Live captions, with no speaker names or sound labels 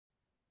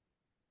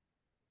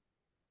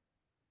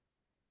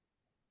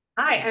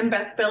Hi, I'm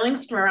Beth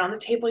Billings from Around the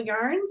Table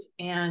Yarns,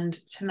 and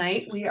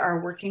tonight we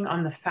are working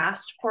on the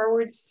Fast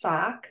Forward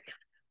sock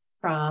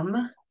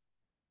from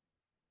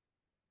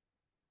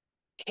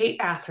Kate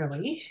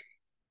Atherley.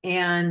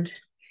 And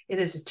it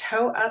is a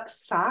toe-up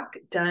sock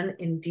done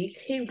in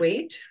DK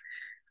weight.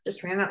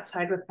 Just ran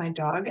outside with my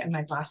dog and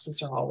my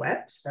glasses are all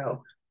wet,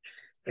 so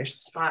there's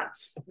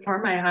spots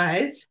for my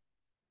eyes.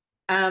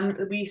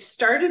 We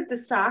started the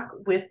sock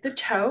with the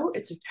toe.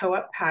 It's a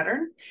toe-up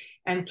pattern,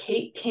 and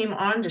Kate came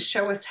on to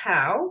show us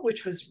how,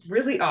 which was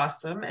really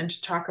awesome, and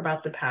to talk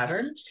about the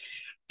pattern.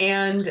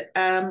 And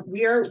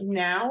we are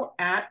now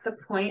at the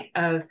point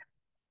of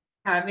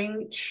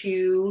having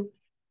to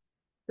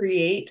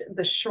create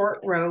the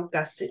short row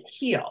gusset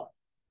heel.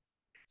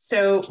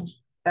 So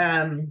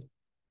I'm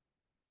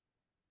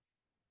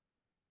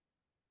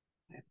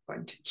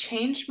going to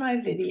change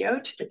my video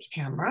to the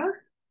camera.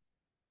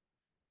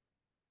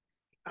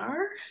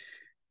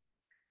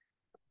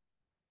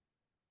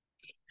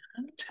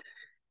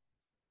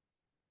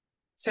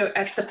 So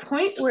at the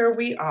point where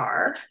we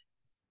are,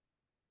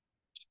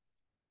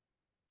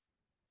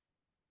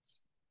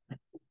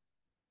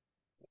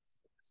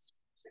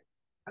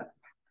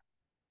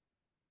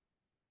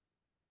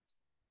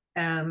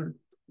 the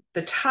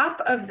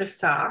top of the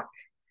sock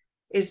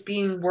is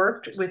being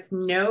worked with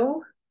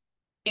no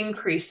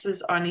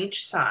increases on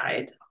each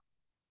side.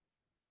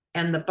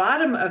 And the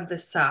bottom of the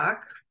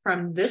sock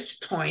from this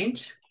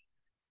point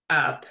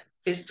up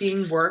is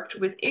being worked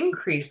with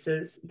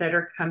increases that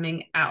are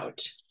coming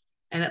out.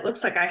 And it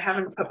looks like I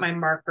haven't put my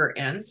marker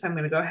in, so I'm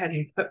going to go ahead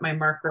and put my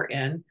marker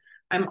in.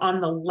 I'm on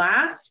the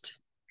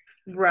last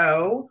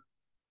row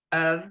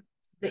of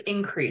the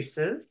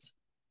increases,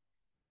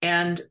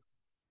 and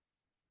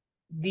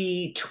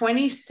the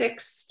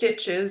 26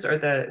 stitches, or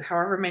the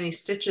however many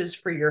stitches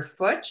for your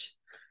foot,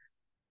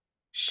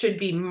 should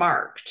be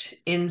marked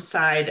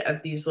inside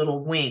of these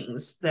little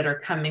wings that are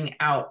coming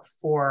out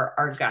for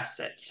our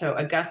gusset. So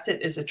a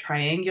gusset is a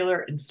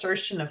triangular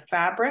insertion of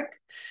fabric.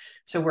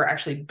 So we're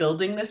actually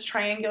building this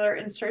triangular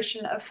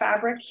insertion of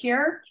fabric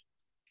here.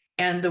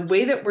 And the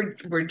way that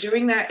we're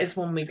doing that is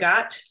when we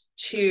talked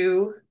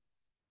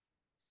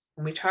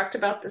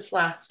about this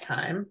last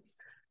time,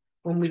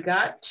 when we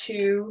got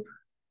to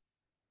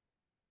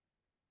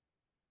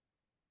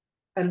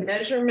a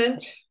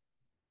measurement,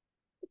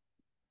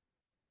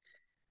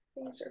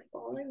 things are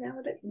falling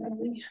out at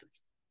me.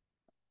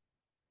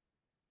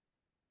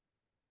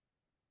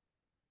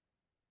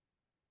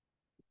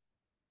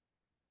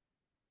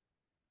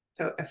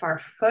 So if our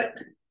foot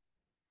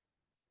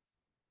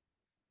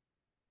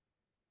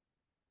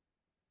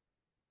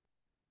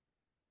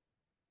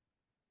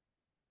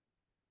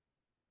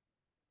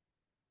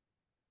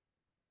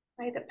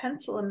I had a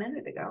pencil a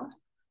minute ago.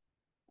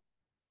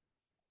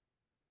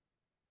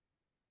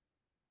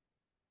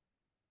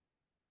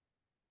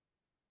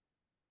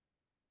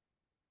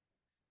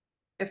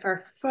 If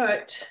our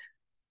foot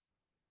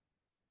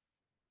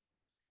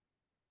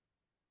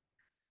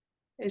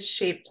is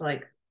shaped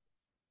like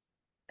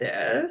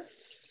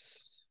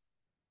this,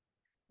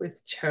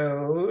 with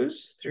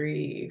toes,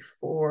 3,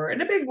 4,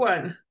 and a big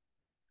one,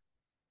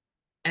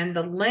 and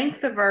the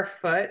length of our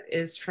foot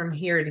is from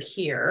here to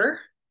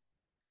here,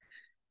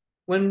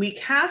 when we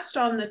cast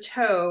on the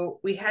toe,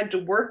 we had to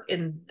work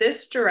in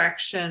this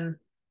direction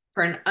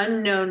for an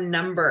unknown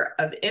number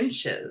of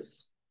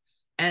inches.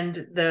 And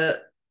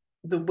the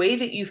way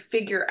that you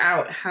figure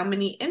out how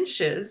many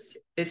inches,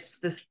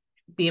 it's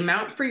the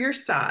amount for your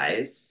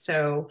size.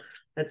 So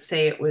let's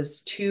say it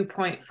was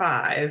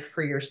 2.5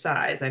 for your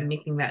size. I'm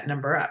making that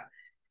number up.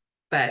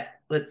 But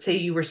let's say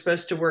you were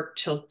supposed to work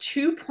till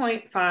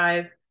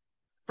 2.5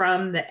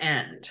 from the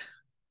end.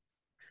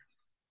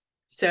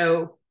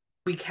 So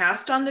we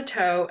cast on the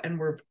toe and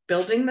we're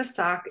building the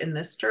sock in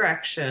this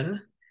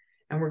direction,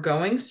 and we're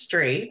going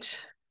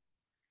straight,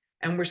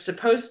 and we're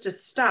supposed to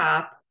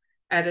stop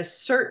at a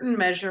certain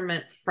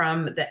measurement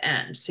from the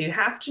end. So you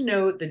have to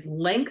know the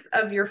length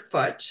of your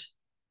foot.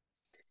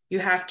 You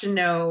have to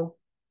know,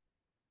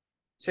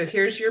 so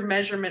here's your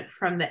measurement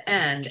from the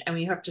end, and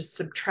you have to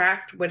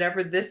subtract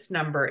whatever this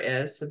number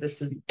is. So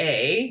this is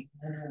A,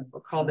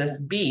 we'll call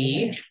this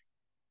B.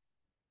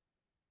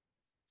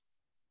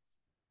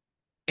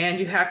 And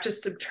you have to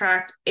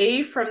subtract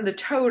A from the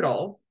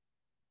total,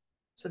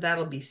 so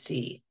that'll be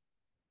C.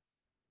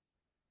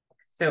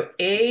 So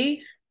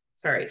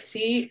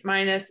C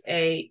minus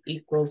A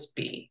equals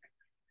B.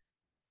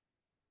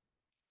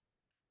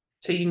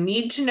 So you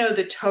need to know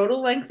the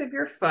total length of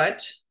your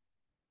foot,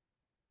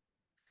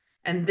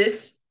 and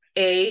this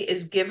A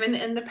is given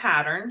in the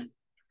pattern.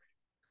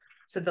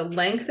 So the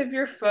length of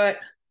your foot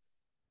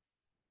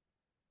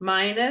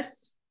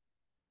minus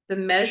the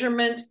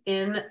measurement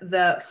in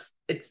the,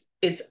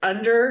 it's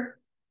under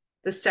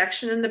the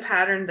section in the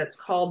pattern that's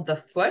called the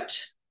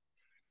foot.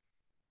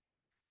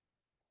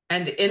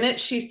 And in it,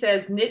 she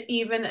says, knit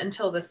even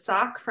until the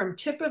sock from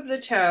tip of the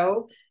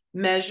toe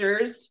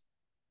measures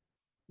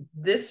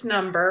this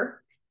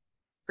number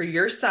for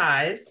your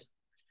size,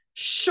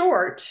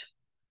 short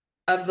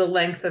of the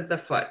length of the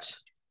foot.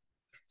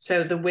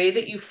 So the way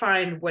that you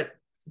find what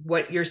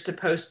what you're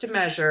supposed to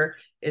measure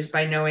is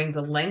by knowing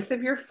the length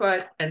of your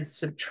foot and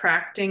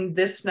subtracting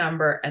this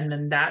number, and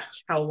then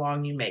that's how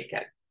long you make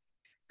it.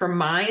 For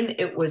mine,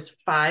 it was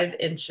 5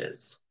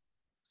 inches.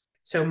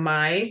 So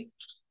my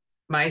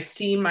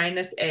C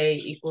minus A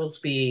equals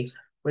B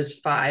was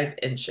 5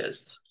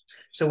 inches.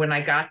 So when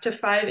I got to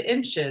 5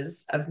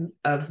 inches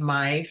of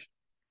my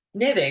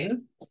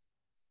knitting,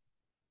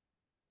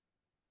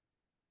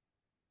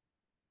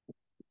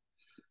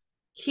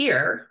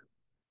 here,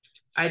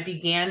 I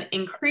began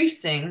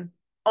increasing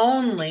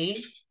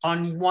only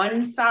on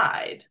one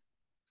side.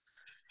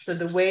 So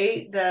the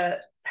way the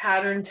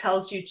pattern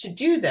tells you to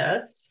do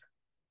this,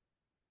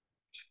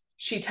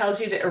 she tells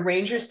you to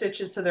arrange your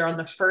stitches so they're on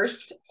the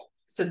first,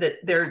 so that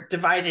they're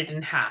divided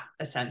in half,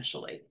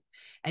 essentially.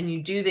 And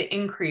you do the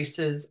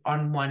increases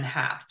on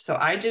 1/2. So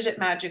I did it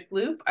magic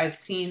loop. I've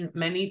seen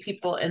many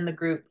people in the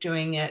group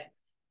doing it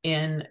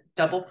in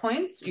double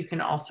points. You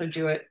can also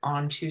do it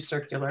on 2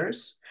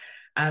 circulars.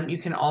 You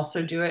can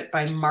also do it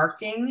by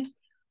marking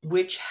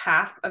which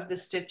half of the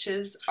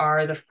stitches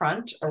are the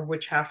front or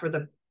which half are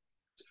the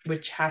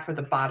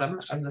bottom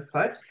of the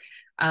foot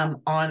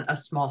on a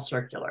small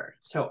circular.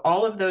 So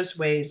all of those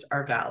ways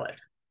are valid.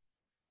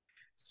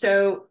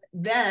 So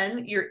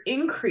then you're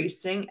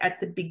increasing at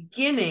the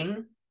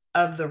beginning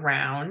of the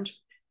round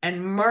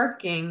and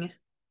marking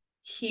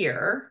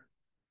here.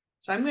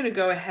 So I'm going to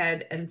go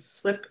ahead and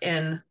slip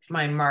in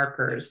my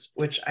markers,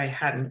 which I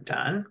hadn't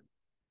done.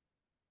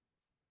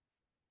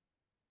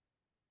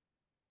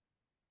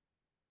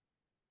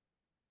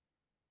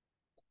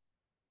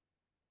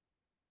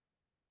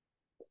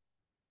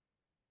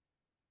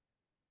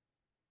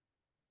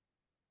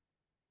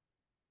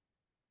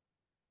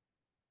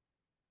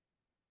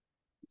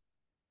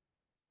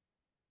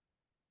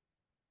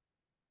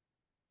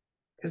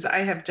 Because I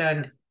have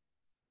done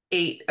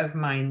 8 of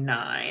my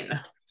 9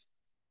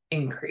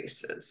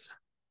 increases.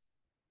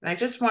 And I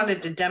just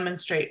wanted to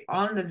demonstrate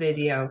on the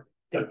video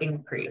the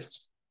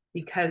increase,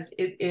 because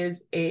it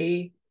is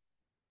a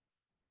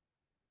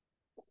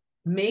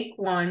make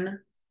one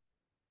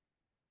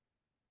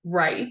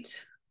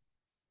right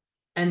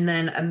and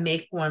then a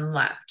make one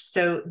left.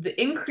 So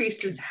the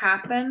increases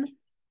happen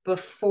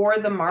before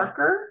the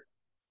marker,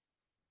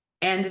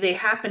 and they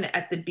happen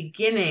at the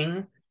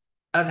beginning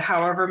of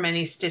however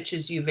many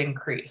stitches you've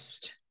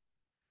increased.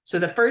 So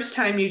the first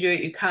time you do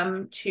it, you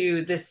come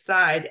to this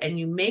side and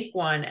you make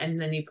one, and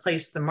then you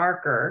place the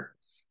marker.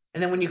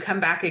 And then when you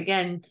come back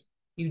again,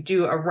 you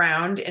do a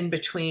round in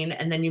between,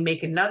 and then you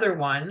make another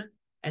one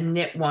and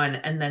knit one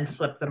and then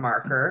slip the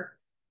marker.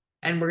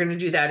 And we're going to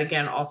do that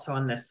again also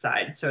on this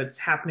side. So it's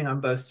happening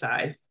on both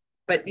sides.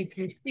 But you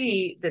can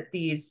see that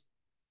these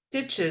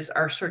stitches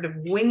are sort of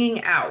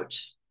winging out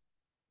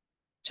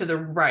to the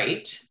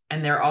right,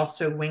 and they're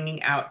also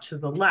winging out to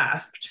the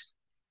left.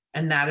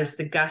 And that is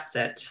the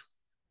gusset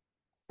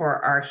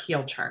for our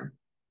heel turn.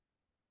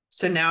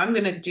 So now I'm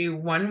going to do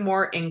one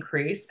more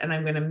increase, and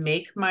I'm going to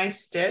make my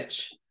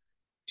stitch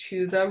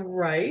to the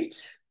right.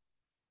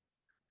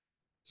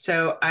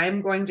 So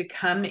I'm going to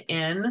come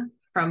in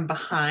from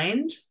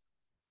behind.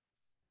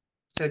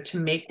 So to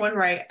make one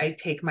right, I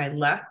take my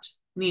left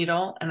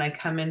needle and I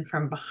come in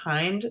from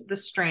behind the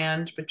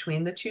strand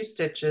between the 2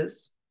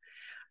 stitches.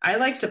 I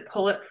like to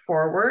pull it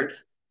forward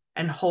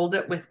and hold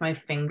it with my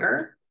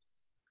finger.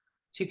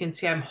 So you can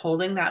see I'm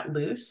holding that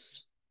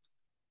loose,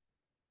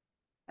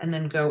 and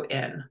then go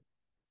in.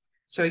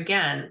 So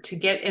again, to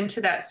get into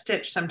that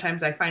stitch,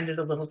 sometimes I find it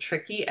a little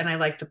tricky, and I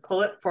like to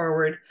pull it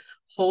forward,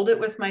 hold it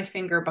with my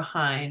finger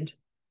behind,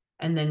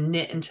 and then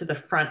knit into the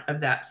front of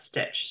that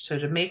stitch. So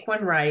to make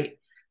one right,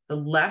 the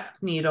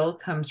left needle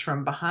comes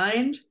from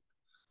behind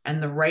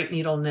and the right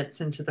needle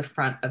knits into the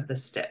front of the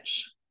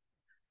stitch.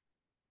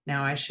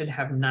 Now I should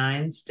have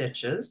 9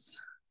 stitches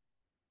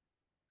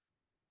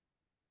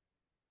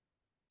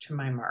to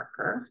my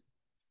marker.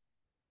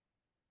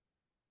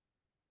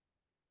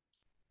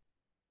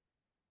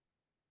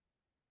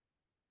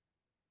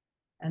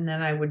 And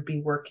then I would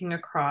be working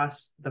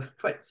across the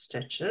foot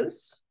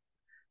stitches,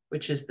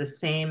 which is the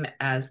same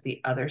as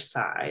the other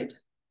side,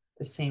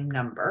 the same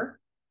number.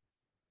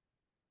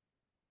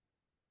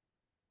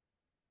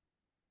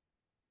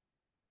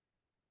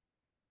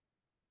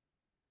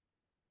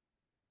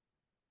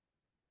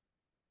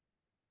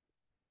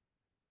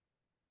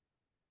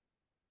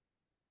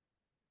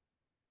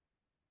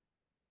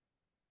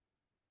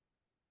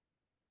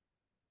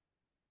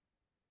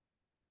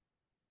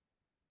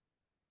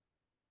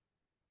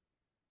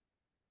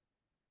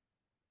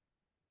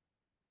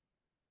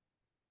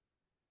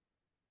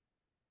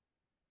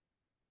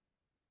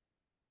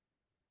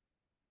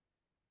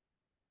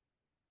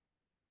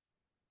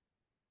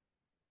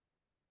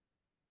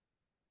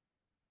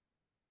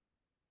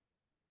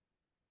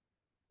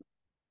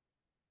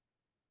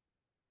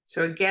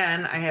 So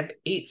again, I have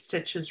 8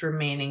 stitches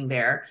remaining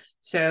there.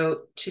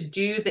 So to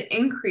do the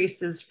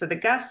increases for the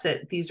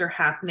gusset, these are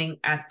happening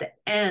at the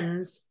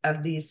ends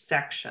of these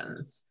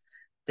sections,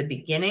 the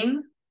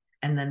beginning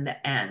and then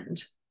the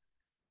end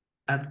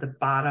of the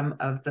bottom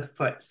of the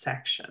foot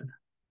section.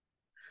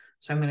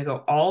 So I'm going to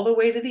go all the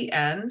way to the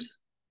end,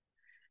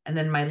 and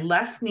then my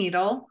left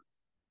needle,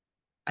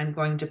 I'm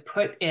going to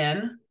put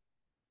in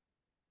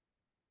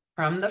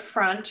from the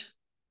front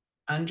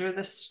under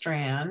the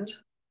strand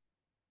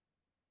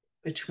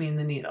between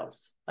the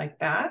needles like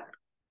that.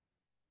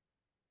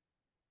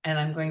 And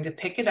I'm going to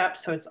pick it up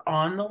so it's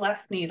on the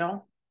left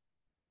needle.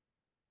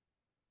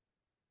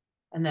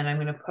 And then I'm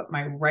going to put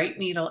my right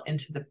needle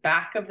into the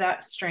back of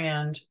that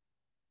strand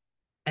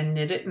and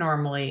knit it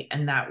normally,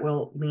 and that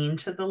will lean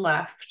to the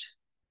left.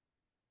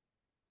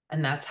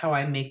 And that's how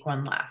I make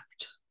one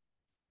left.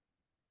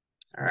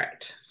 All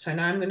right, so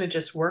now I'm going to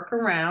just work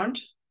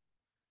around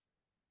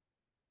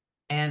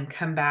and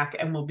come back,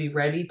 and we'll be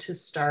ready to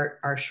start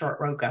our short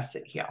row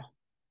gusset heel.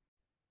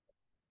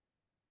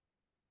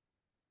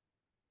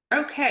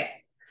 Okay,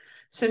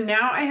 so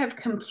now I have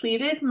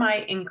completed my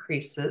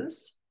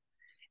increases,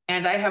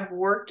 and I have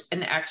worked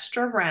an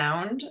extra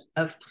round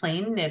of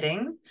plain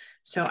knitting.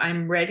 So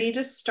I'm ready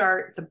to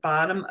start the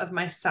bottom of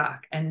my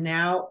sock. And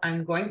now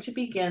I'm going to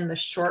begin the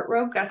short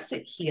row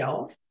gusset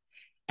heel.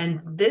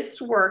 And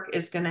this work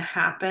is going to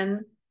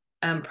happen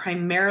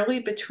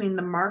primarily between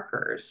the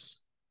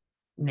markers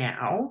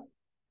now.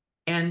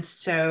 And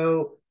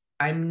so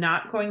I'm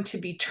not going to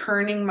be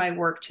turning my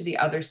work to the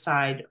other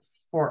side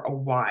for a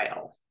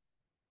while.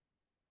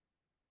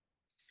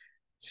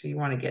 So you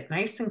want to get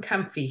nice and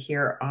comfy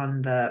here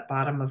on the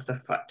bottom of the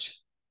foot.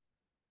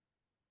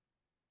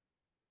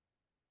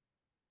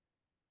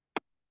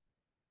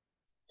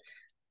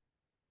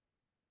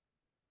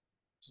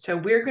 So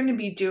we're going to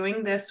be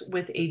doing this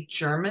with a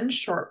German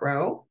short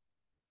row,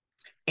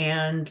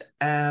 and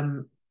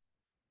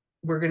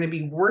we're going to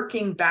be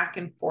working back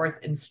and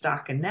forth in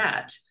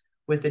stockinette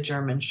with the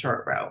German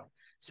short row.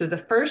 So the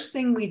first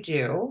thing we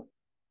do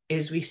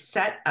is we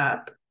set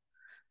up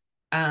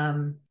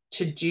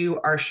to do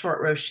our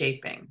short row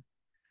shaping.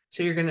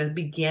 So you're going to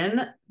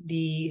begin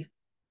the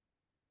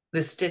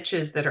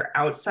stitches that are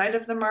outside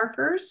of the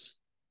markers,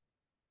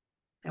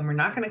 and we're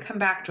not going to come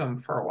back to them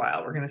for a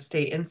while. We're going to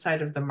stay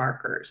inside of the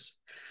markers.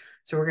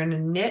 So we're going to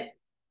knit.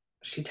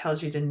 She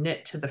tells you to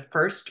knit to the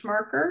first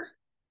marker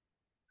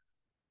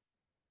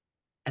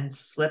and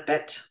slip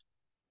it.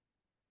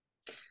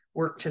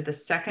 Work to the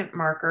second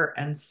marker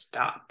and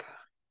stop.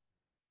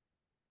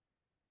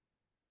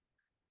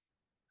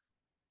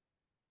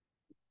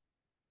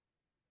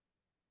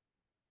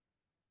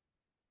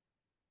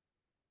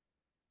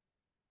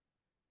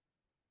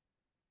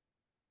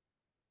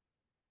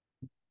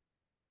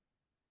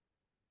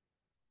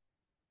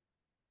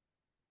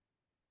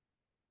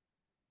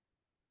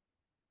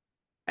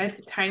 I have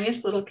the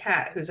tiniest little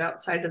cat who's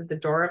outside of the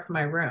door of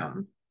my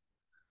room.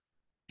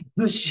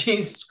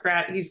 He's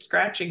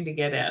scratching to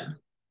get in.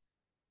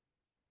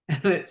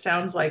 And it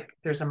sounds like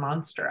there's a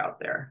monster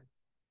out there.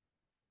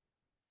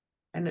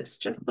 And it's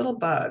just a little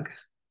bug.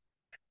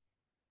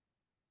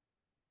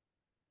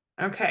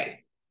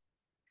 Okay.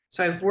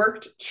 So I've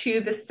worked to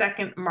the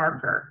second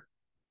marker.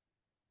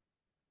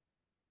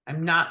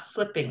 I'm not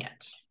slipping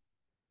it.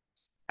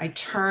 I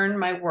turn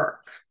my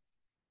work.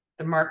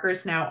 The marker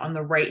is now on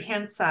the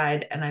right-hand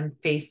side, and I'm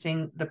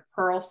facing the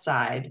purl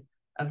side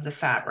of the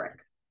fabric.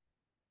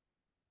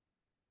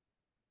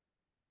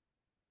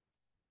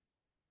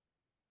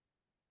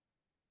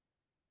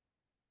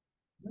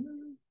 I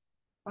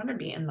want to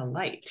be in the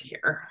light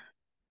here.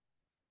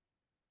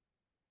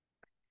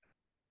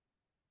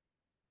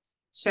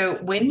 So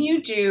when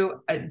you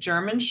do a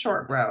German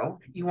short row,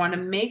 you want to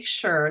make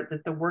sure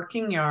that the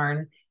working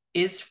yarn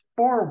is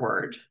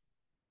forward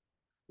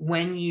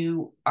when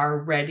you are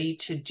ready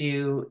to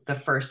do the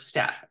first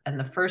step. And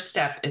the first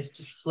step is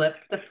to slip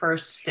the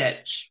first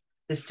stitch,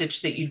 the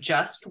stitch that you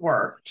just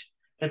worked,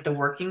 that the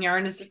working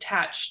yarn is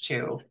attached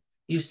to.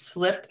 You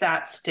slip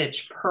that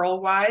stitch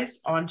purlwise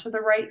onto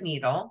the right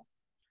needle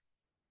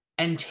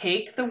and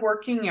take the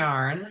working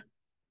yarn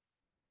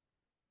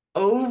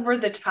over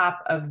the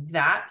top of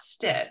that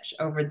stitch,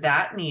 over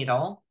that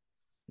needle.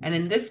 And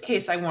in this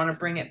case, I want to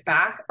bring it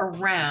back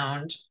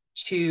around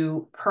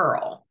to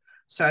purl.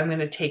 So I'm going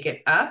to take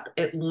it up.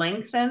 It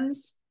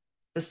lengthens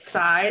the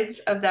sides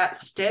of that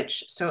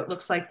stitch. So it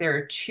looks like there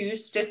are 2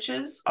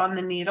 stitches on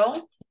the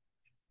needle.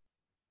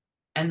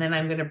 And then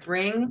I'm going to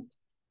bring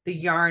the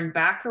yarn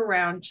back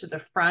around to the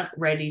front,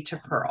 ready to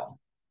purl.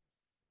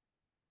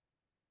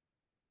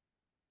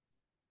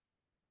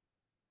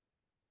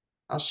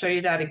 I'll show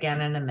you that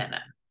again in a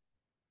minute.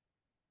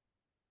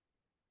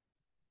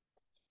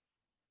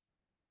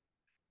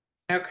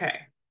 Okay,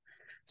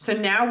 so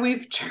now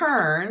we've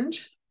turned,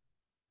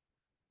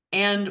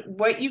 and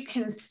what you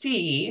can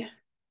see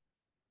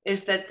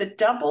is that the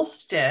double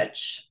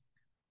stitch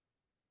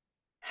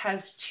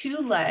has 2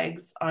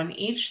 legs on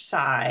each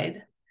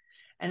side,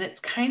 and it's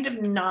kind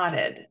of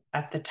knotted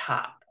at the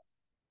top.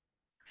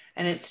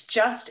 And it's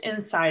just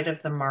inside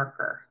of the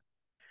marker.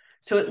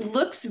 So it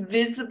looks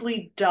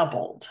visibly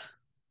doubled.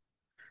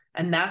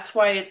 And that's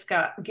why it's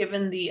got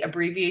given the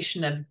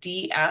abbreviation of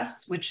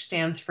DS, which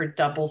stands for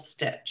double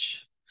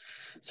stitch.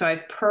 So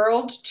I've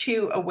purled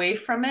 2 away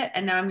from it,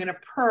 and now I'm going to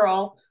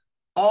purl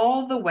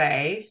all the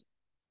way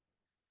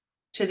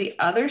to the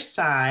other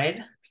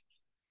side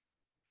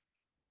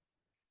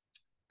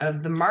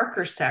of the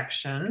marker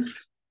section.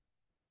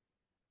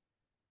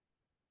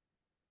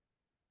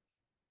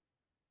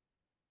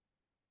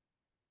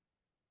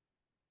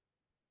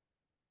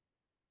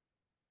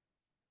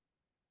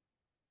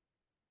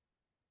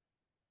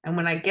 And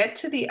when I get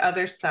to the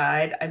other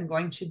side, I'm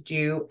going to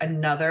do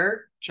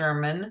another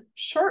German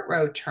short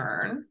row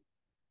turn.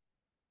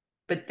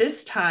 But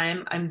this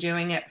time I'm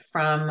doing it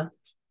from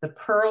the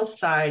purl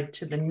side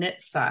to the knit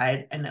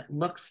side, and it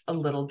looks a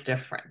little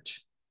different.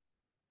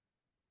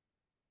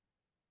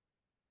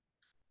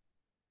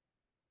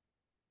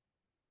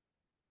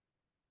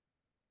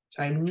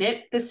 So I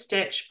knit the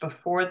stitch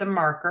before the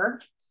marker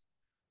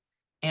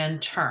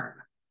and turn.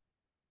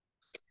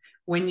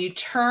 When you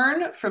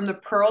turn from the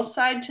purl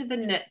side to the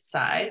knit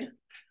side,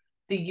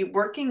 the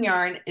working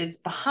yarn is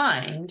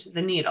behind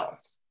the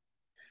needles.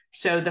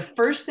 So the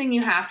first thing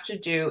you have to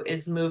do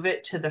is move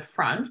it to the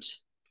front,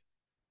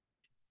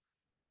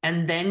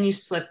 and then you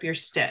slip your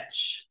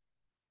stitch.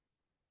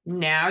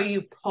 Now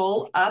you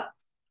pull up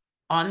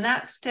on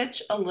that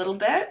stitch a little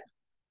bit.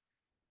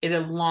 It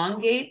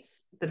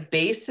elongates the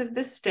base of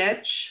the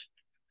stitch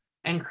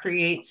and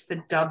creates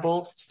the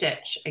double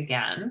stitch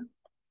again.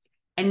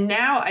 And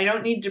now I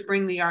don't need to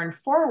bring the yarn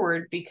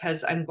forward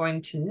because I'm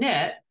going to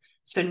knit.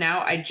 So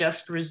now I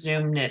just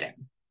resume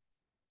knitting.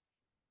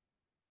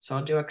 So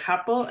I'll do a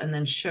couple and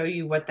then show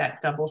you what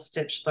that double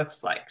stitch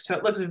looks like. So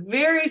it looks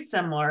very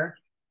similar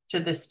to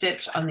the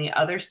stitch on the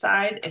other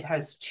side. It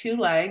has two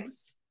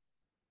legs.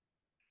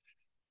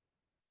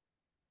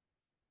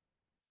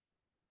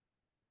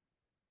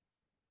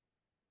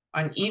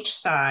 On each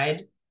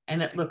side,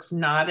 and it looks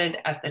knotted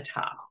at the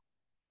top.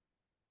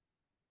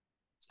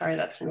 Sorry,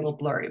 that's a little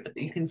blurry, but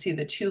you can see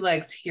the two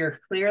legs here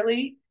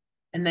clearly,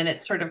 and then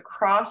it's sort of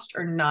crossed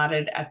or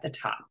knotted at the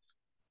top.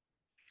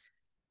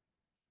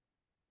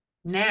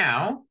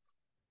 Now,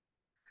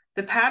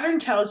 the pattern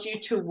tells you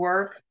to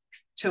work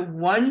to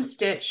one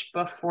stitch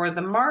before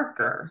the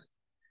marker.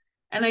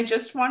 And I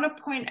just want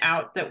to point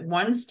out that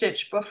one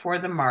stitch before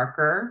the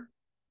marker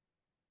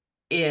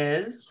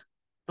is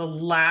the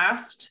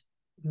last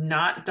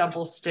not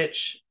double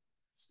stitch.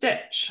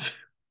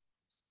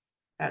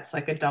 That's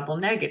like a double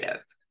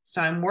negative.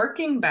 So I'm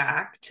working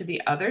back to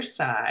the other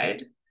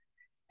side,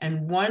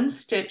 and one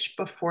stitch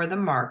before the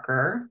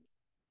marker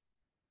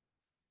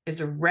is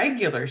a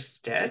regular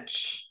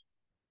stitch.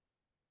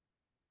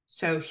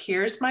 So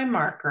here's my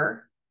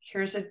marker.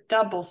 Here's a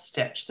double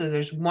stitch. So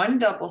there's one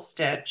double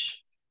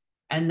stitch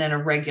and then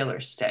a regular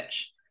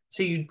stitch.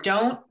 So you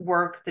don't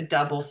work the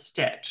double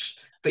stitch,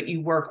 but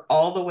you work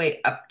all the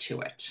way up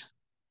to it.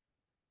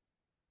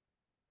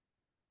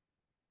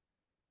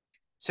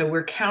 So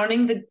we're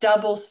counting the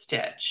double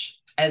stitch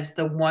as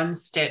the one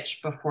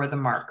stitch before the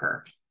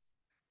marker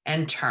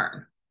and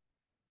turn.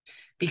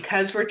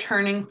 Because we're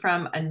turning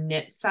from a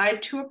knit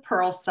side to a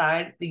purl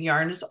side, the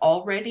yarn is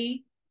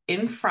already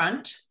in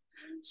front.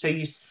 So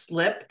you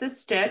slip the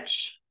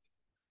stitch,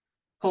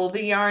 pull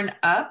the yarn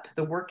up,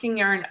 the working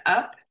yarn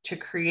up to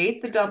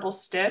create the double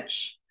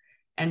stitch,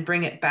 and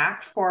bring it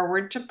back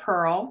forward to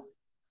purl.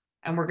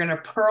 And we're going to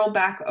purl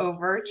back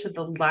over to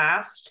the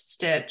last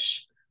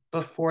stitch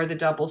before the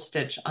double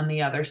stitch on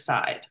the other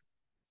side.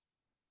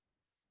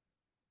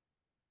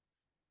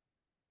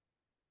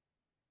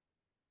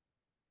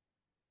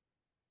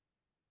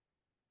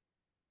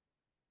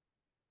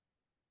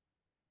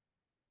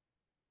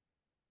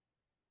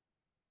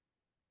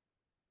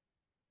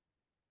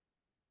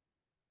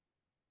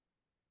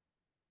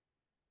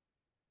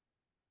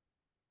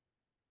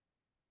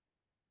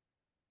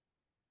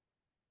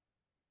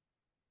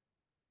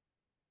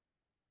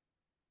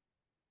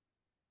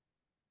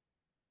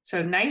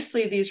 So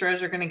nicely, these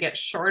rows are going to get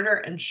shorter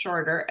and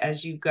shorter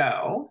as you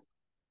go.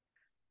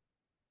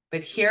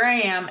 But here I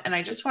am, and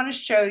I just want to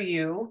show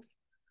you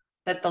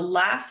that the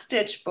last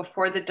stitch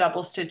before the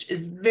double stitch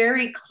is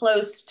very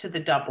close to the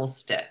double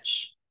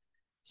stitch.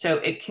 So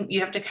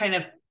you have to kind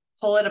of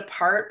pull it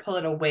apart, pull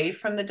it away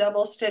from the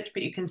double stitch,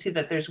 but you can see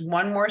that there's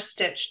one more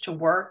stitch to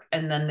work,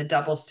 and then the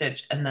double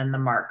stitch, and then the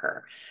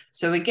marker.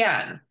 So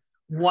again,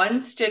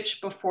 one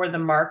stitch before the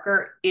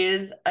marker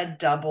is a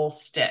double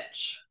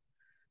stitch.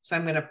 So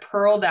I'm going to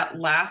purl that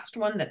last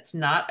one that's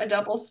not a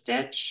double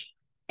stitch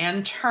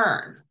and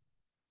turn.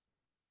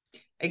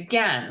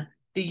 Again,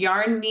 the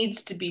yarn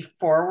needs to be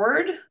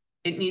forward.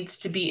 It needs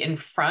to be in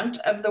front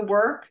of the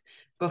work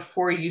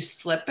before you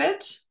slip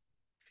it.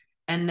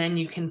 And then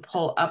you can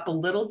pull up a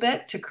little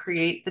bit to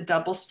create the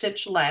double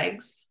stitch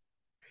legs.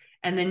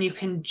 And then you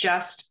can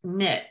just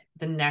knit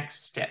the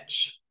next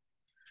stitch.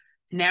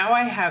 Now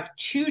I have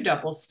two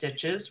double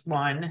stitches,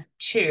 1,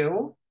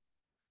 2,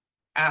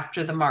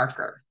 after the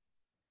marker.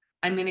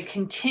 I'm going to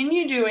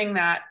continue doing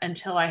that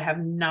until I have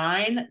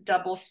 9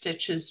 double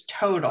stitches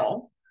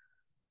total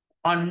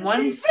on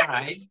one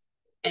side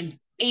and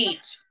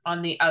 8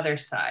 on the other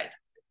side.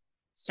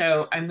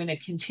 So I'm going to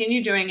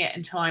continue doing it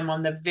until I'm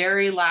on the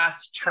very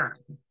last turn.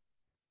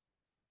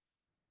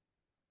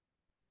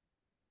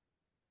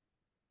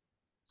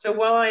 So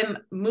while I'm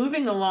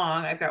moving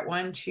along, I've got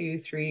 1, 2,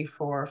 3,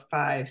 4,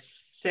 5,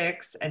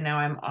 6, and now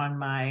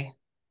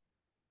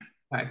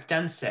I've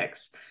done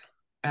 6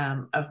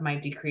 of my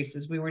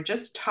decreases. We were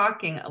just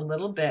talking a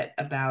little bit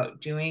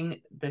about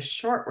doing the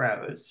short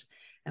rows.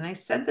 And I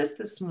said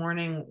this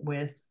morning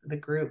with the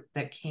group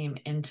that came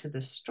into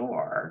the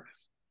store,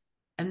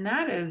 and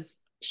that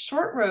is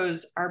short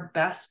rows are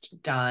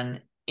best done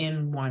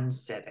in one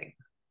sitting.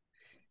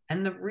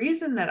 And the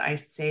reason that I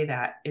say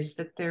that is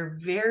that they're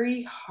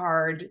very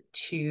hard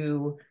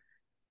to,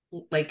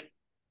 like,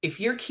 if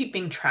you're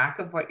keeping track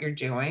of what you're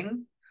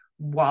doing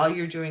while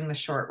you're doing the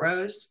short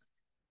rows,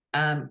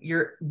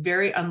 you're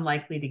very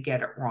unlikely to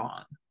get it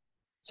wrong.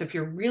 So if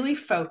you're really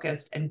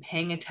focused and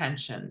paying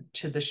attention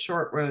to the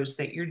short rows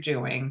that you're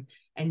doing,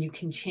 and you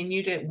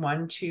continue to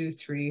 1, 2,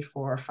 3,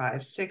 4,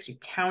 5, 6, you're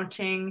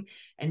counting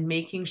and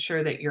making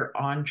sure that you're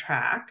on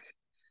track,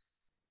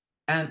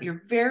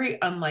 you're very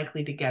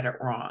unlikely to get it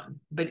wrong.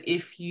 But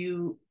if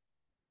you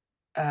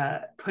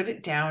put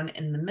it down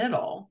in the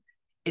middle,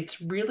 it's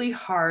really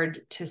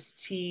hard to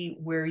see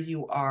where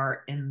you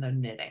are in the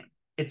knitting.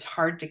 It's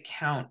hard to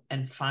count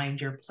and find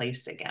your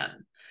place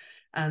again.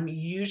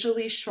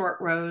 Usually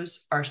short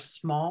rows are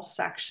small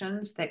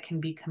sections that can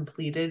be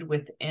completed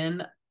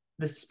within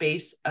the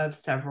space of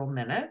several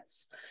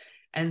minutes.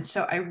 And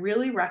so I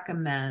really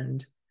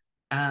recommend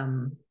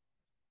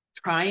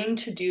trying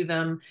to do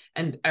them.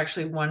 And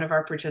actually, one of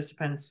our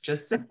participants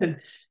just said,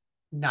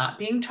 not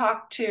being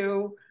talked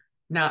to,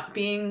 not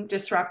being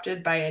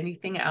disrupted by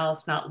anything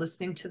else, not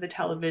listening to the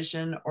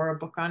television or a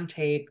book on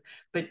tape,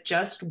 but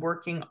just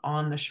working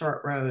on the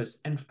short rows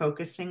and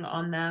focusing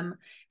on them,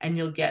 and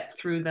you'll get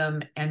through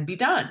them and be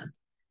done,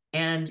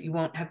 and you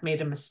won't have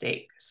made a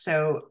mistake.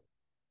 So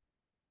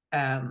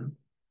I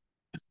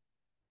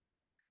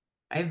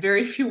have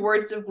very few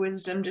words of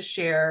wisdom to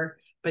share,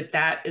 but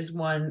that is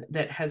one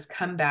that has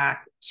come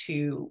back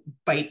to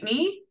bite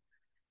me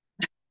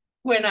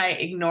when I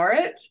ignore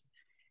it.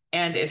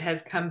 And it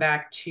has come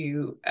back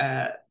to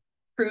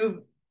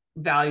prove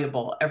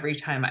valuable every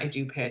time I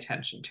do pay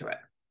attention to it.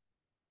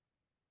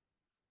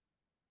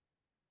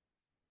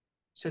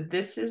 So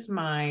this is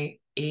my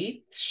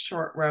 8th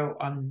short row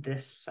on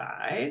this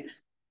side.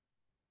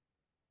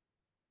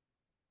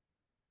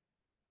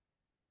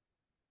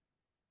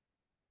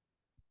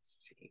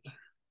 Let's see.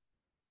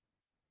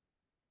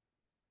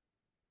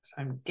 So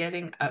I'm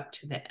getting up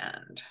to the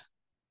end.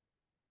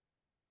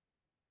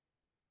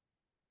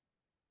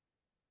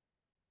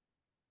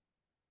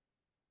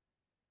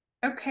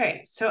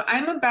 Okay, so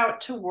I'm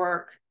about to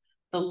work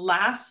the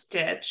last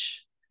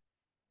stitch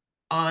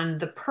on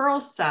the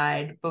purl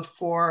side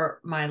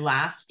before my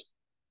last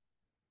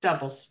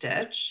double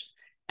stitch.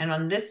 And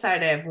on this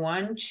side, I have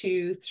 1,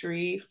 2,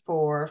 3,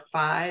 4,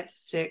 5,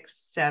 6,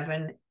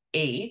 7,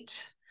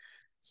 8.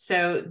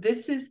 So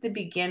this is the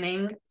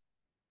beginning,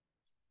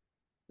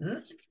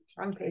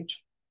 wrong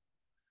page,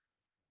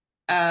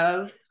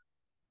 of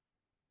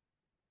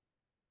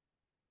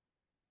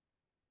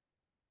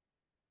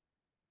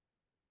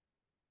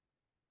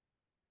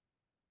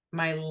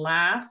my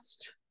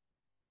last.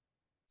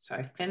 So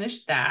I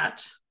finished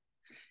that,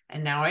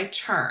 and now I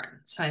turn.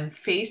 So I'm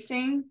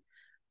facing,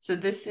 so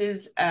this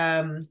is,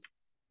 oh,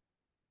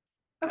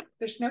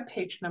 there's no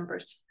page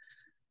numbers.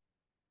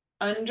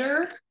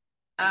 Under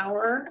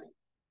our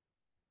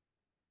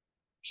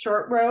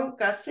short row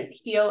gusset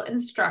heel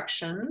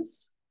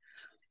instructions,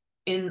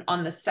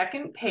 on the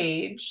second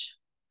page,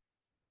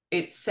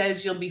 it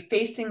says you'll be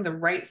facing the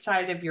right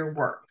side of your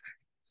work.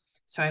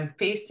 So I'm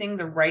facing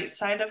the right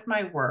side of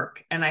my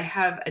work, and I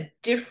have a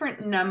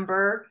different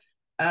number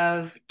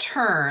of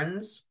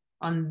turns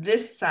on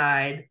this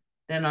side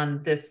than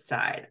on this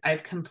side.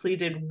 I've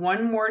completed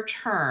one more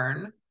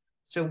turn,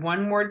 so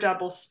one more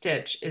double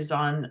stitch is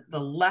on the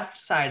left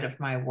side of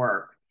my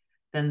work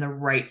than the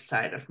right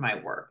side of my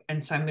work.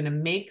 And so I'm going to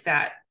make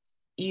that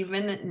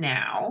even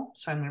now.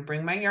 So I'm going to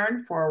bring my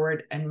yarn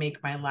forward and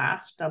make my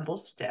last double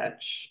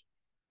stitch.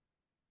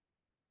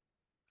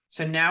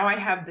 So now I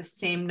have the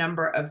same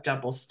number of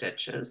double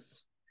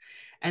stitches.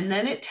 And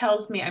then it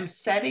tells me I'm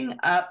setting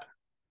up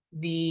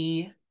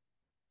the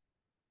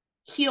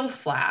heel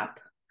flap.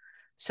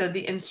 So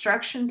the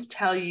instructions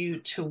tell you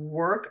to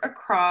work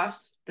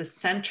across the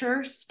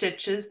center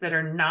stitches that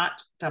are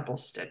not double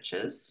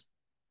stitches.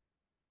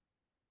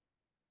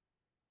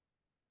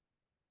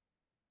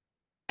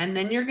 And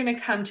then you're going to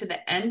come to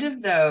the end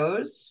of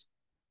those.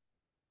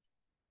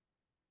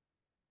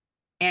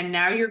 And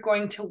now you're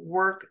going to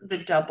work the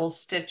double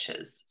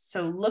stitches.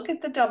 So look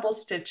at the double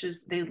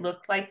stitches. They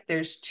look like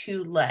there's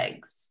 2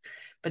 legs,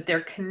 but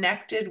they're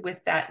connected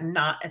with that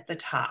knot at the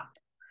top.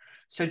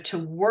 So to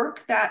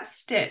work that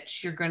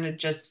stitch, you're going to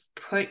just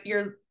put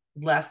your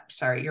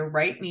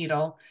right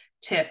needle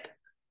tip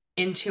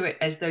into it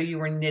as though you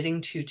were knitting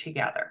 2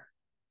 together.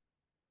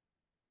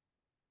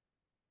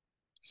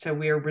 So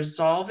we are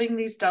resolving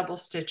these double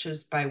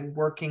stitches by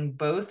working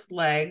both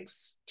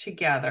legs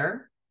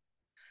together.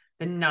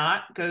 The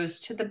knot goes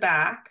to the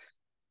back,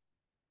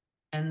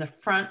 and the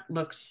front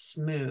looks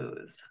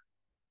smooth.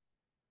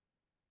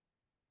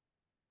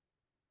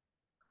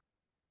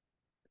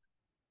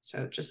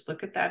 So just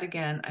look at that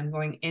again. I'm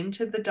going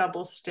into the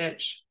double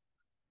stitch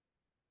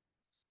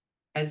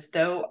as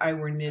though I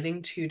were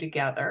knitting two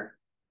together.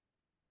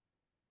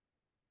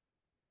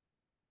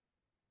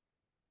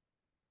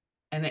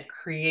 And it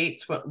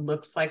creates what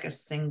looks like a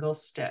single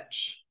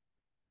stitch,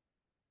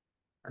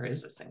 or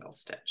is a single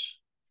stitch.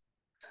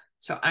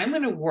 So I'm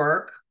going to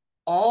work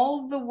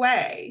all the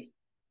way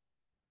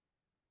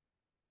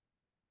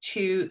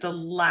to the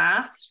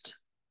last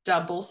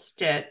double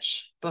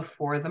stitch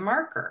before the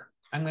marker.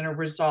 I'm going to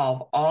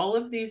resolve all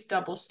of these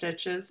double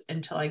stitches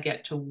until I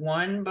get to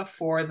one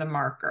before the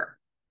marker.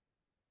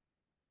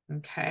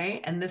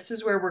 Okay, and this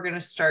is where we're going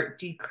to start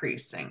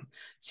decreasing.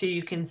 So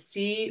you can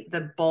see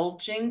the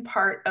bulging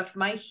part of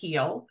my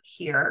heel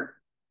here.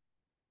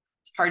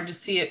 It's hard to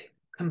see it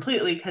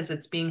completely because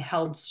it's being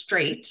held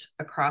straight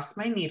across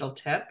my needle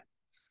tip.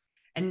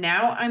 And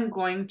now I'm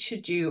going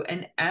to do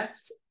an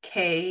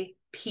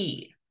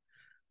SKP.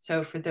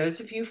 So for those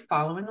of you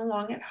following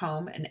along at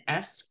home, an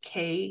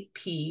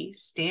SKP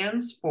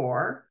stands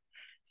for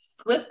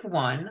slip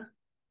one,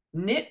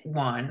 knit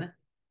one,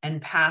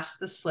 and pass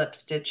the slip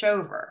stitch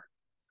over.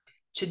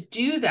 To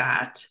do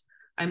that,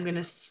 I'm going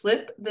to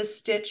slip the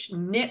stitch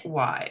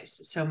knitwise.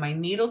 So my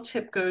needle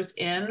tip goes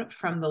in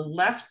from the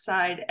left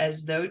side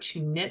as though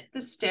to knit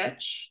the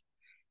stitch,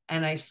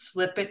 and I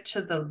slip it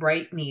to the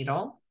right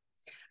needle.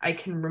 I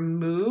can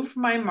remove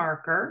my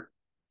marker.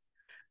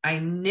 I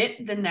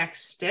knit the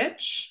next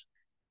stitch,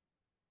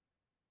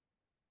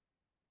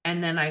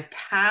 and then I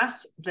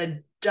pass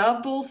the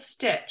double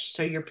stitch.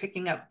 So you're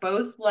picking up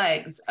both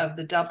legs of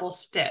the double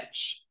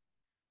stitch.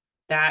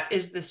 That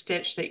is the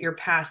stitch that you're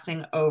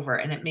passing over,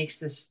 and it makes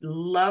this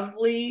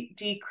lovely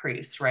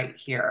decrease right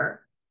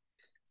here.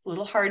 It's a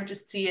little hard to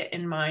see it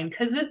in mine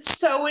because it's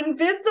so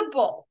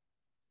invisible.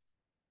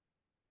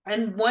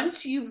 And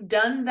once you've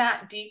done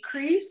that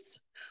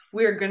decrease,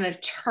 we're going to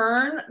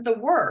turn the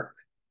work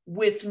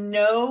with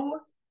no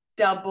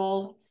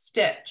double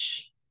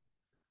stitch.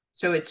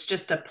 So it's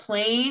just a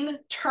plain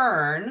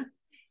turn.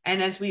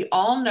 And as we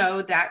all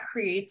know, that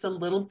creates a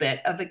little bit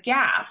of a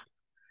gap.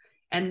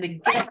 And the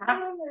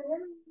gap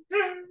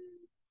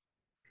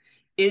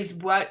is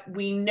what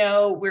we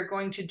know we're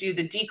going to do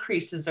the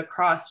decreases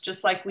across,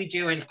 just like we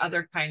do in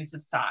other kinds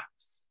of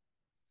socks.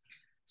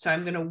 So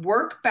I'm going to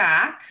work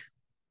back.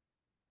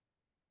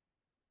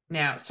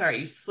 Now, sorry,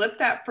 you slip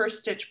that first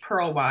stitch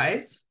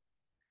purlwise,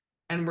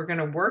 and we're going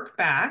to work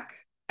back.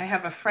 I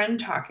have a friend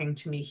talking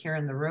to me here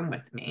in the room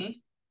with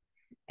me,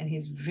 and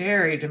he's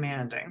very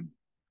demanding.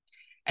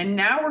 And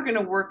now we're going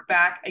to work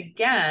back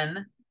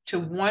again to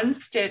one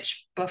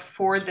stitch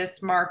before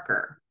this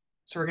marker.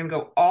 So we're going to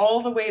go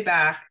all the way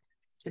back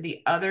to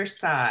the other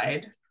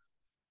side.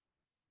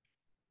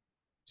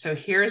 So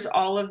here's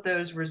all of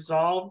those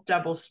resolved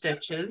double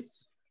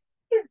stitches.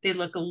 They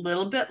look a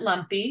little bit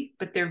lumpy,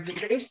 but they're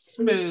very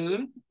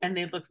smooth, and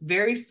they look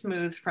very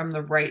smooth from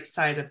the right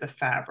side of the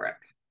fabric.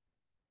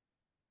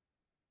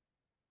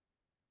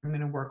 I'm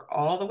going to work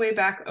all the way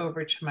back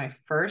over to my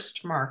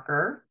first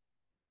marker.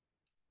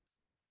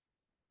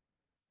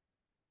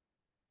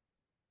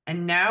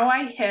 And now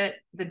I hit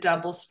the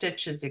double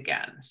stitches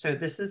again. So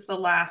this is the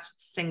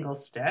last single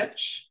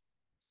stitch.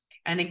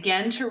 And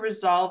again, to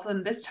resolve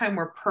them, this time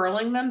we're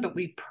purling them, but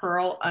we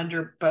purl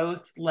under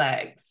both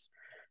legs.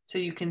 So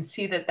you can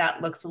see that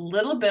that looks a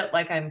little bit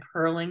like I'm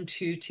purling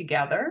two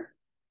together.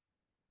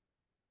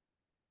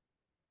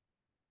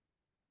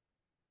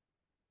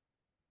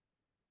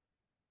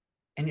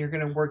 And you're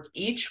going to work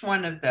each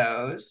one of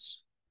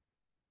those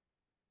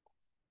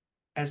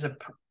as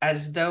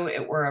though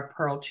it were a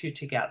purl two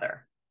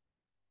together.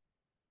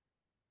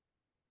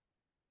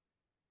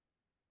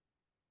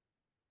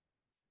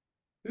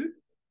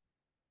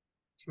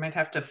 So you might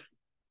have to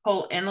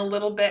pull in a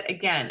little bit.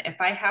 Again,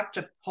 if I have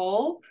to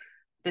pull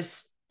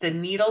the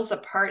needles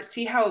apart,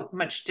 see how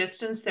much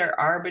distance there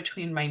are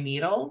between my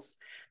needles?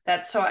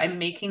 That's so I'm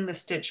making the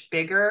stitch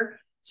bigger,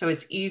 so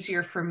it's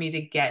easier for me to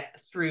get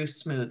through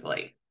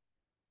smoothly.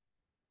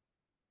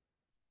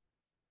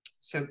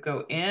 So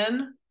go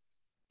in,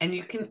 and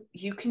you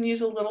can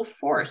use a little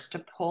force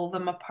to pull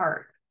them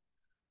apart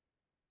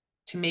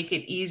to make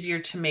it easier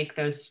to make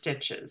those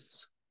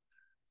stitches.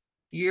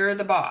 You're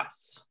the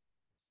boss.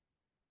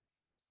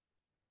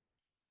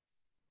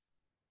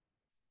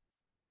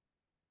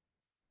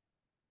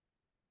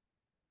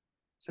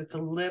 So it's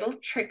a little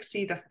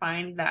tricksy to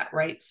find that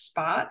right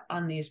spot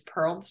on these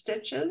purled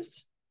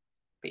stitches,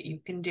 but you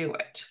can do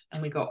it.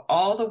 And we go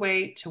all the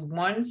way to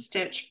one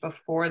stitch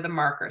before the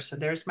marker. So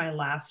there's my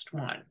last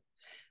one.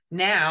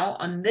 Now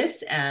on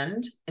this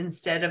end,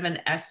 instead of an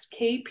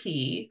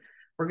SKP,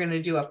 we're going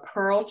to do a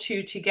purl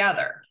two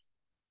together.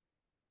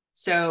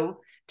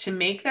 So to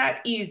make that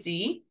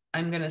easy,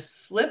 I'm going to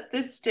slip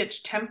this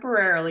stitch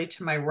temporarily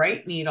to my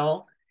right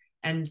needle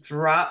and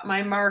drop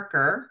my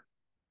marker,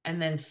 and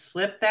then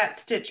slip that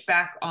stitch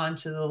back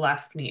onto the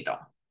left needle.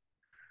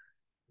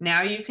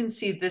 Now you can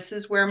see this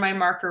is where my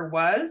marker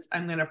was.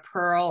 I'm going to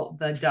purl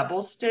the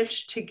double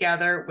stitch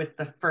together with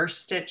the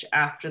first stitch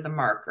after the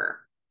marker,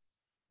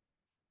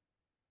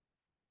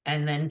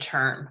 and then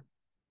turn.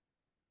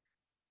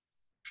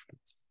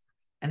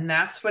 And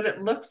that's what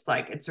it looks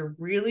like. It's a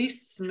really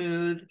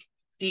smooth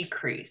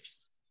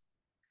decrease.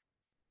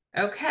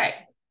 Okay,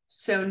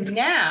 so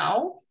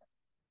now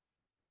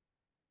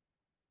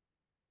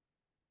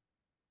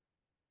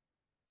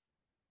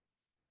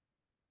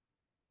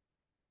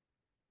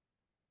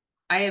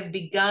I have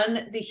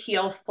begun the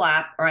heel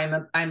flap, or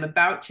I'm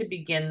about to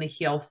begin the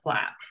heel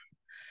flap.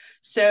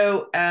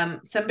 So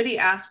somebody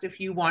asked if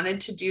you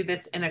wanted to do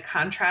this in a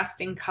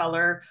contrasting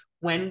color,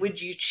 when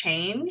would you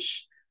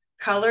change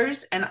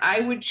colors? And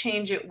I would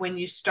change it when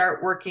you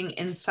start working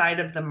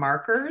inside of the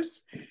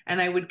markers, and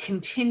I would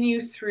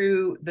continue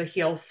through the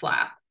heel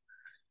flap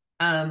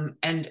and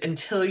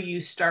until you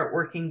start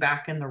working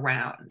back in the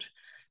round.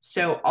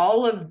 So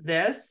all of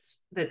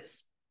this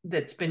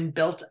that's been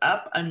built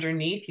up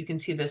underneath, you can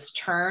see this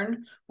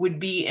turn would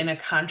be in a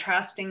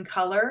contrasting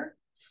color.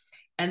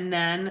 And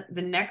then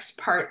the next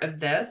part of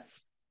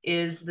this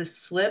is the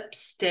slip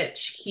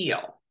stitch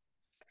heel.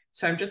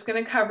 So I'm just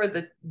going to cover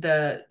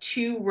the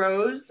 2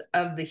 rows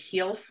of the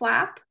heel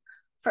flap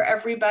for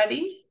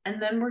everybody,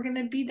 and then we're going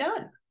to be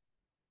done.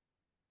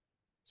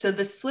 So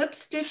the slip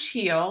stitch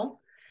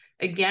heel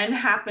again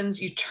happens,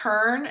 you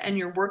turn and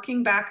you're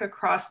working back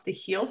across the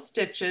heel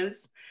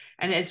stitches.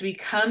 And as we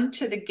come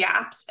to the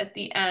gaps at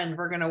the end,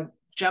 we're going to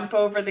jump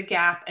over the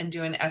gap and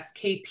do an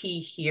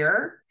SKP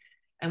here.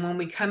 And when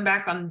we come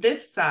back on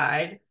this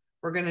side,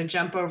 we're going to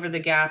jump over the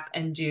gap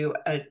and do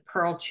a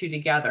purl 2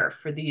 together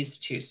for these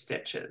 2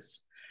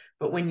 stitches.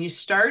 But when you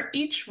start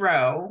each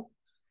row,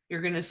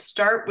 you're going to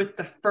start with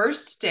the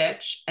first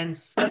stitch and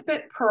slip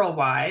it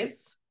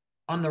purlwise.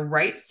 On the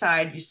right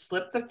side, you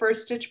slip the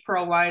first stitch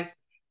purlwise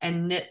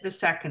and knit the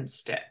second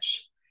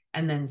stitch,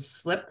 and then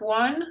slip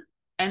 1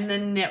 and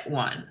then knit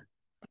 1.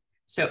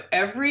 So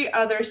every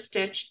other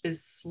stitch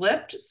is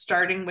slipped,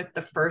 starting with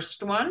the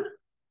first one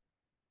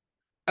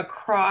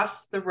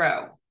across the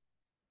row.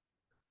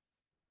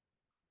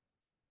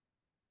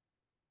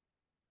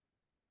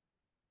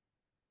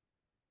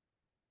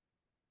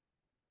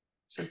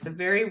 So it's a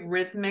very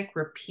rhythmic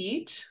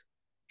repeat.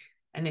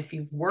 And if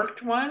you've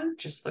worked one,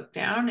 just look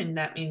down, and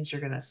that means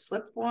you're going to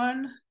slip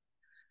 1,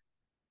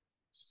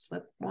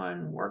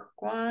 work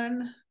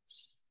 1,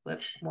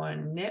 slip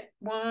 1, knit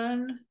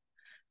 1,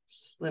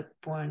 slip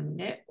 1,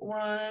 knit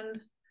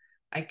 1.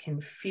 I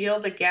can feel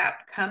the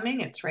gap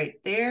coming. It's right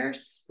there.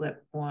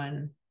 Slip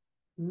 1,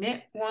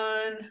 knit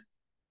 1,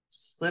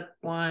 slip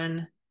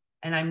 1.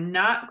 And I'm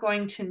not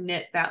going to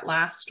knit that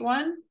last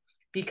one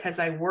because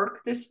I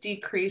work this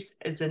decrease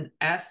as an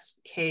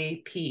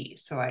SKP.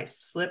 So I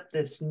slip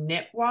this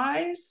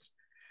knitwise,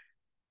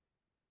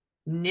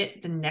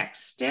 knit the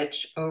next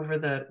stitch over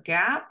the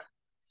gap,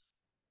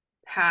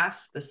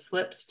 pass the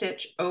slip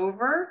stitch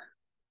over,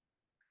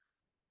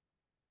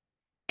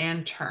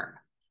 and turn.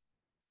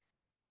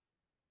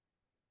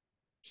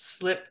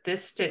 Slip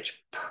this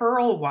stitch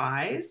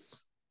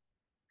purlwise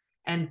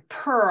and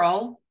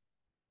purl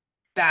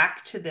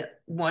back to the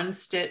 1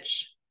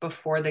 stitch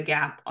before the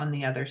gap on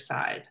the other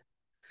side.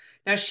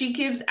 Now she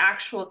gives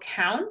actual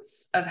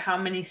counts of how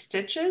many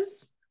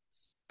stitches,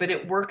 but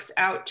it works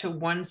out to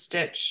 1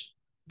 stitch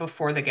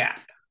before the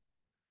gap.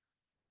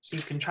 So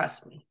you can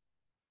trust me.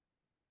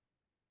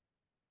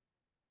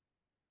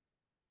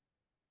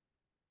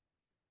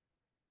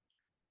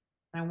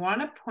 I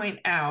want to point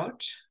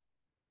out,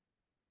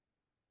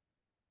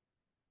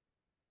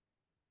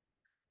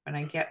 when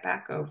I get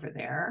back over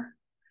there,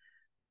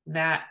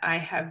 that I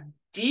have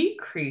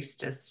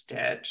decreased a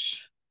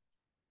stitch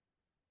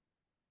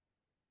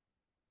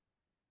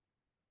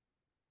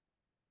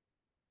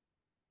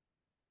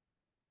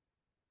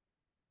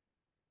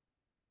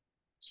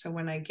so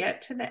when I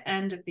get to the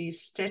end of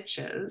these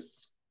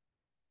stitches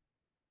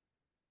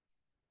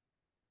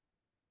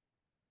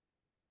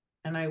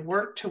and I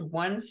work to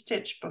 1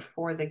 stitch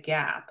before the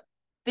gap,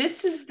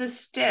 this is the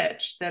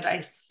stitch that I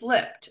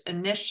slipped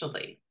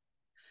initially.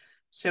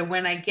 So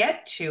when I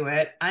get to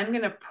it, I'm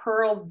going to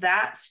purl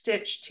that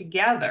stitch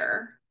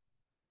together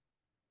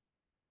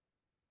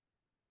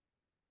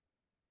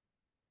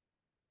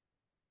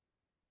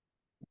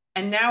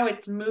and now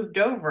it's moved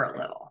over a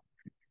little.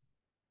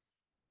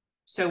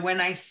 So when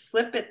I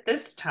slip it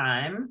this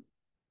time,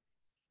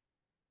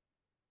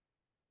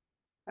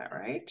 is that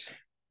right?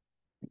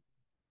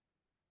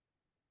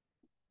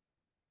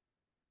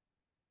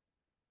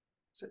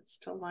 Does it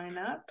still line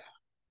up?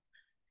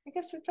 I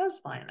guess it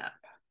does line up.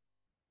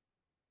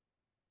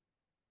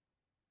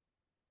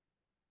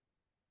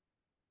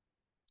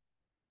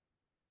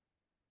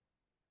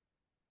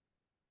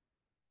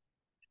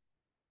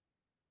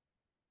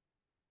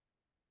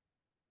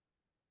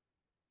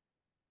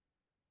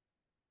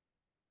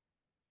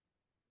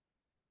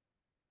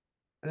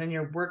 And then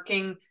you're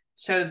working,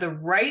 so the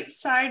right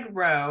side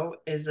row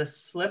is a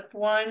slip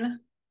 1,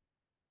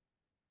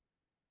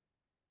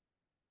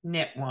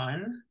 knit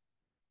 1.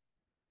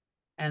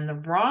 And the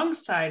wrong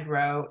side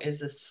row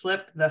is a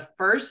slip the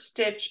first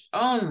stitch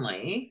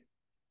only,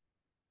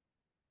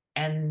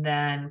 and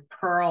then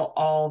purl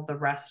all the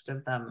rest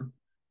of them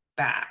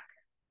back.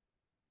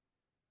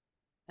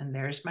 And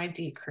there's my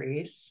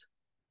decrease.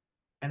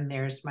 And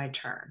there's my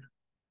turn.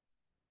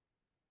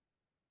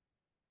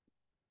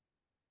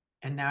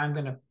 And now I'm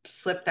going to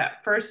slip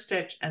that first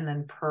stitch and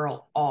then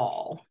purl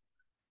all.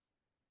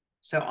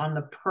 So on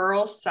the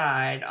purl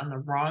side, on the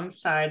wrong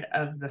side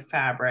of the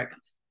fabric,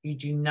 you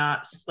do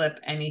not slip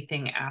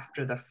anything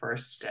after the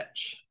first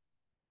stitch.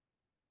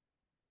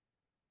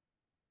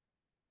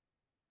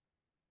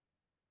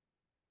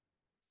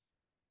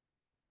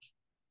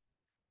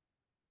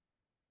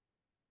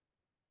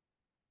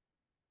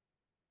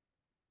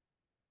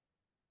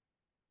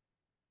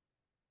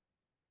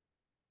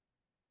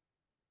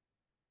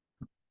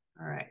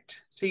 All right,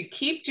 so you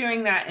keep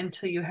doing that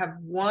until you have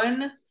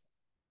one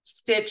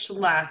stitch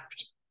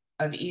left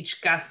of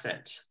each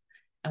gusset.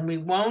 And we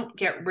won't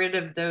get rid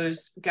of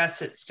those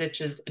gusset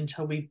stitches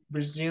until we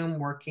resume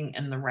working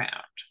in the round.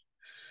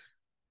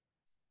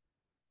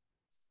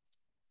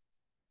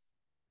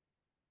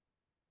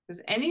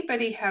 Does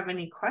anybody have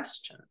any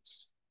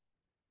questions?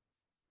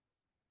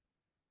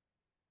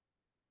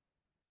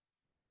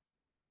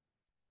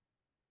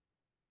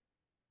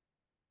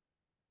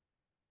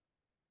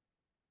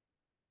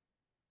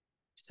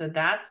 So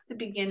that's the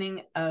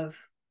beginning of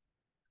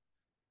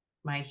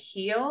my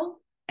heel.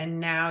 And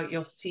now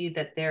you'll see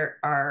that there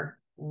are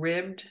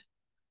ribbed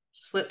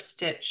slip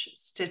stitch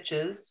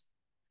stitches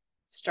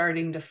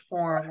starting to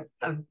form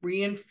a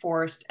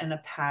reinforced and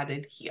a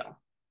padded heel.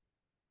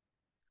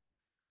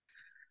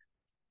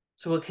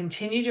 So we'll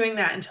continue doing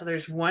that until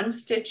there's one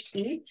stitch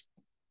each.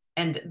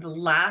 And the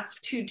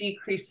last two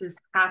decreases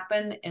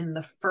happen in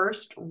the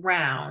first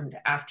round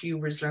after you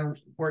resume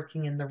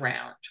working in the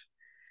round.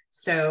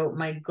 So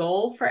my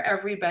goal for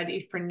everybody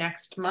for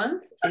next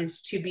month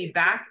is to be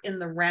back in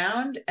the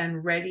round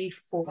and ready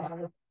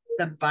for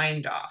the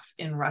bind off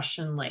in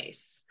Russian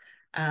lace.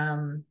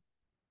 But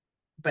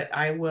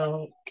I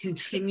will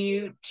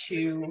continue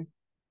to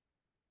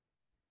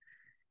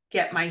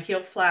get my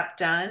heel flap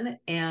done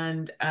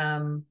and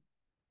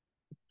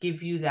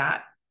give you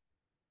the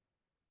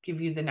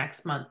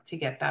next month to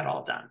get that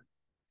all done.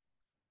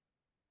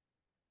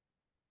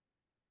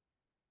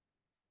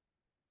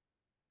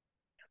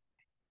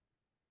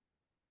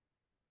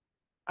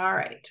 All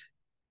right.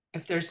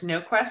 If there's no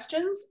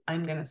questions,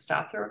 I'm going to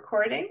stop the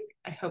recording.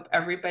 I hope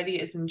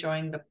everybody is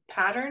enjoying the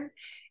pattern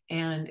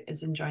and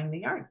is enjoying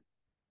the yarn.